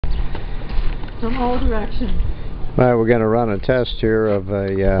from all directions. Well, we're going to run a test here of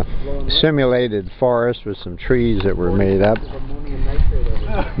a simulated forest with some trees that were made out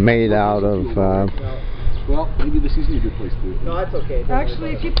of well, maybe this isn't a good place to do it. No, that's okay.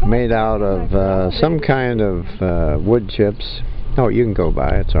 Actually, if you made out of some kind of wood chips. Oh, you can go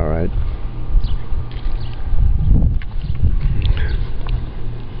by. It's all right.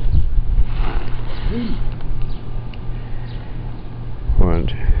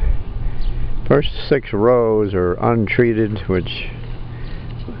 First 6 rows are untreated, which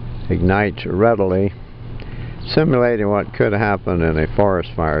ignites readily, simulating what could happen in a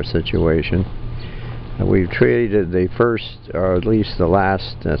forest fire situation. We've treated the first, or at least the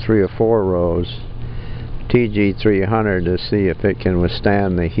last 3 or 4 rows, TG300, to see if it can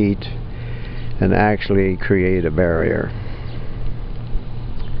withstand the heat and actually create a barrier.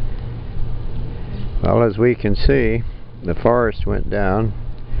 Well, as we can see, the forest went down.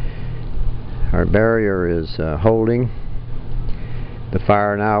 Our barrier is holding. The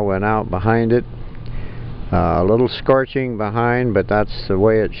fire now went out behind it. A little scorching behind, but that's the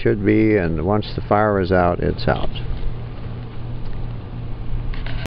way it should be, and once the fire is out, it's out.